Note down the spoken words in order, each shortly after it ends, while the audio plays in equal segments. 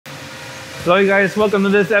Hello you guys, welcome to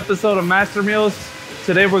this episode of Master Meals.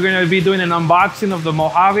 Today we're going to be doing an unboxing of the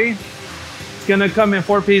Mojave. It's going to come in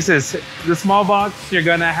 4 pieces. The small box, you're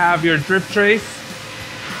going to have your drip trays.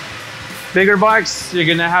 Bigger box, you're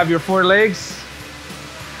going to have your 4 legs.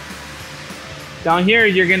 Down here,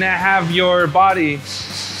 you're going to have your body.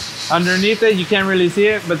 Underneath it, you can't really see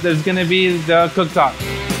it, but there's going to be the cooktop.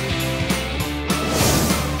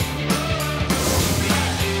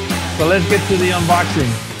 So let's get to the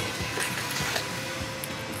unboxing.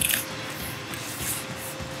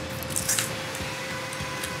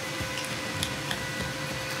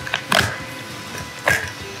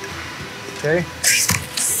 Okay.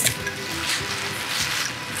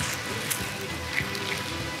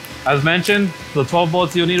 As mentioned, the 12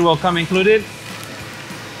 bolts you'll need will come included.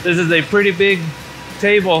 This is a pretty big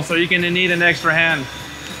table, so you're going to need an extra hand.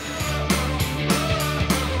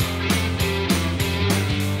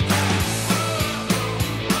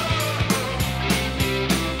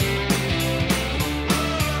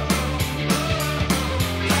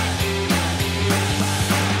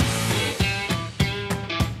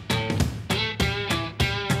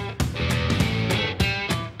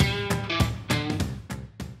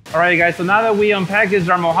 All right, guys, so now that we unpackaged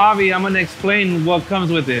our Mojave, I'm gonna explain what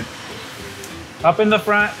comes with it. Up in the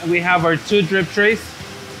front, we have our 2 drip trays.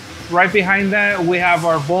 Right behind that, we have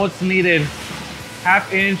our bolts needed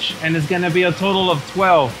 1/2 inch, and it's gonna be a total of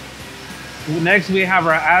 12. Next, we have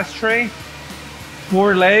our ashtray,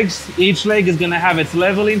 4 legs. Each leg is gonna have its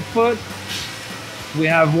leveling foot. We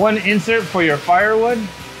have 1 insert for your firewood,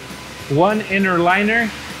 1 inner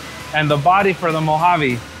liner, and the body for the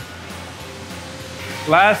Mojave.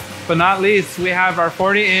 Last but not least, we have our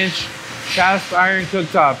 40-inch cast iron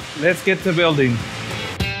cooktop. Let's get to building.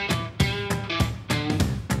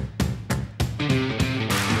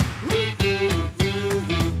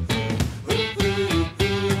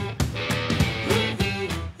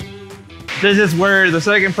 This is where the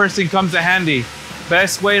second person comes in handy.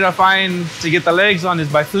 Best way to find to get the legs on is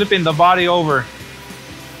by flipping the body over.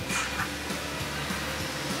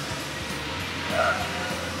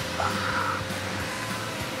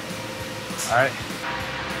 All right.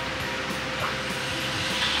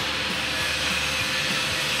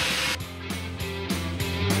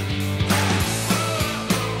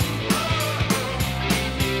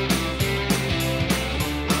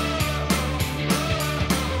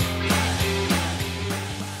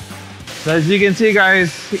 So as you can see,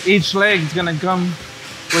 guys, each leg is gonna come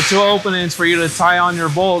with 2 openings for you to tie on your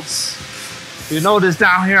bolts. You notice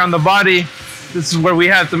down here on the body, this is where we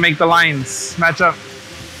have to make the lines match up.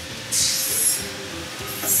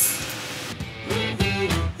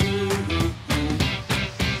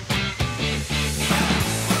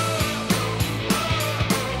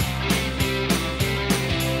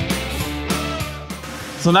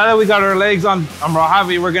 So now that we got our legs on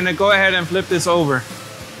Mojave, we're gonna go ahead and flip this over.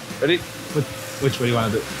 Ready? Which way do you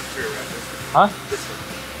wanna do it? Huh? This way.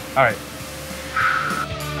 All right.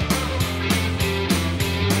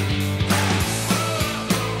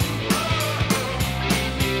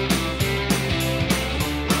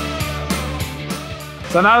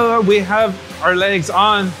 So now that we have our legs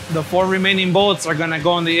on, the 4 remaining bolts are gonna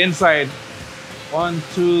go on the inside. 1,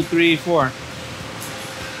 2, 3, 4.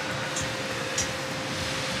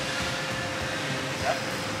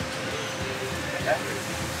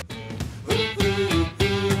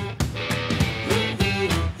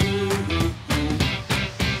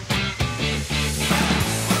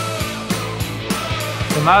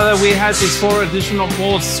 So now that we had these 4 additional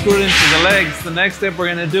bolts screwed into the legs, the next step we're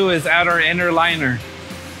gonna do is add our inner liner.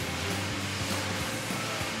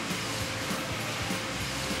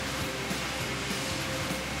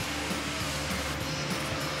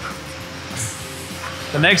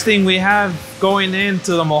 The next thing we have going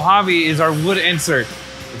into the Mojave is our wood insert.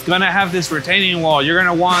 It's gonna have this retaining wall. You're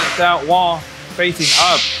gonna want that wall facing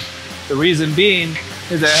up. The reason being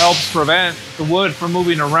is it helps prevent the wood from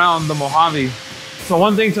moving around the Mojave. So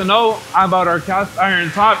one thing to know about our cast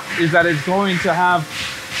iron top is that it's going to have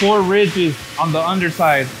 4 ridges on the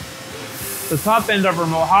underside. The top end of our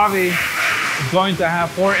Mojave is going to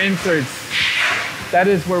have 4 inserts. That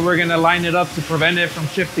is where we're gonna line it up to prevent it from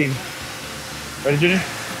shifting. Ready, Junior?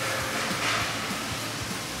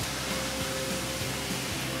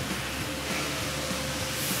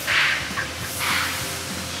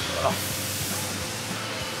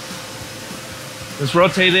 Let's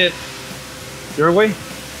rotate it your way. This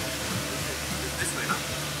way,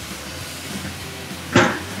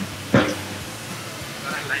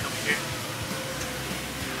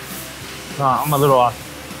 no? I'm a little off.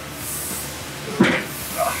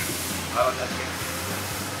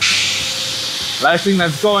 Last thing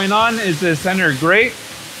that's going on is the center grate.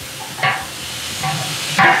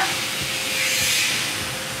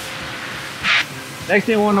 Next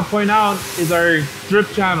thing I want to point out is our drip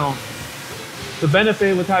channel. The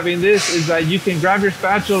benefit with having this is that you can grab your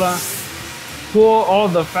spatula, pull all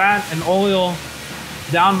the fat and oil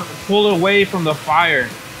down, pull it away from the fire.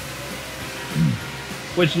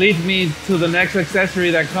 Which leads me to the next accessory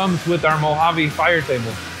that comes with our Mojave fire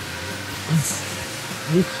table.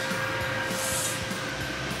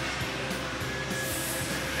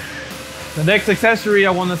 The next accessory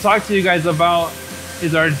I want to talk to you guys about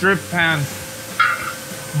is our drip pans.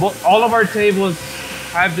 All of our tables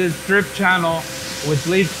have this drip channel, which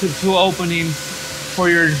leads to 2 openings for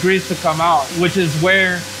your grease to come out, which is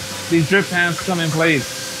where these drip pans come in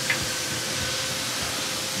place.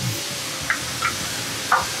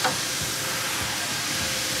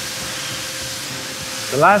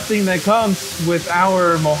 The last thing that comes with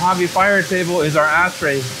our Mojave fire table is our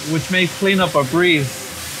ashtray, which makes cleanup a breeze.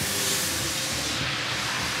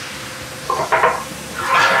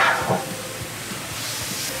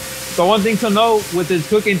 So one thing to note with this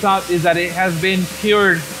cooking top is that it has been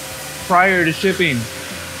cured prior to shipping.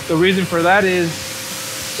 The reason for that is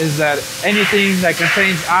that anything that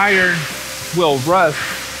contains iron will rust.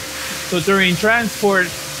 So during transport,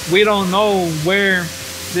 we don't know where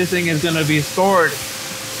this thing is going to be stored.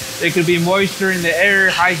 It could be moisture in the air,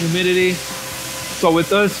 high humidity. So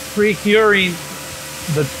with us pre-curing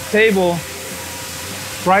the table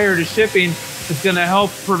prior to shipping, it's going to help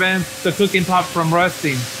prevent the cooking top from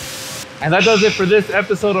rusting. And that does it for this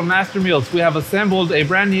episode of Master Meals. We have assembled a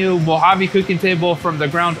brand new Mojave cooking table from the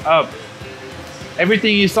ground up.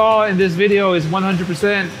 Everything you saw in this video is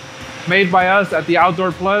 100% made by us at the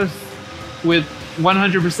Outdoor Plus with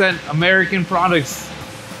 100% American products.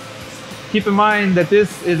 Keep in mind that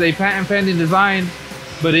this is a patent pending design,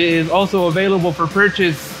 but it is also available for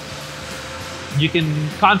purchase. You can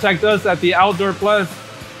contact us at the Outdoor Plus.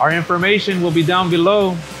 Our information will be down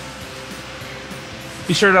below.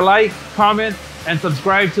 Be sure to like, comment, and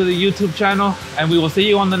subscribe to the YouTube channel, and we will see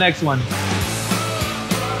you on the next one.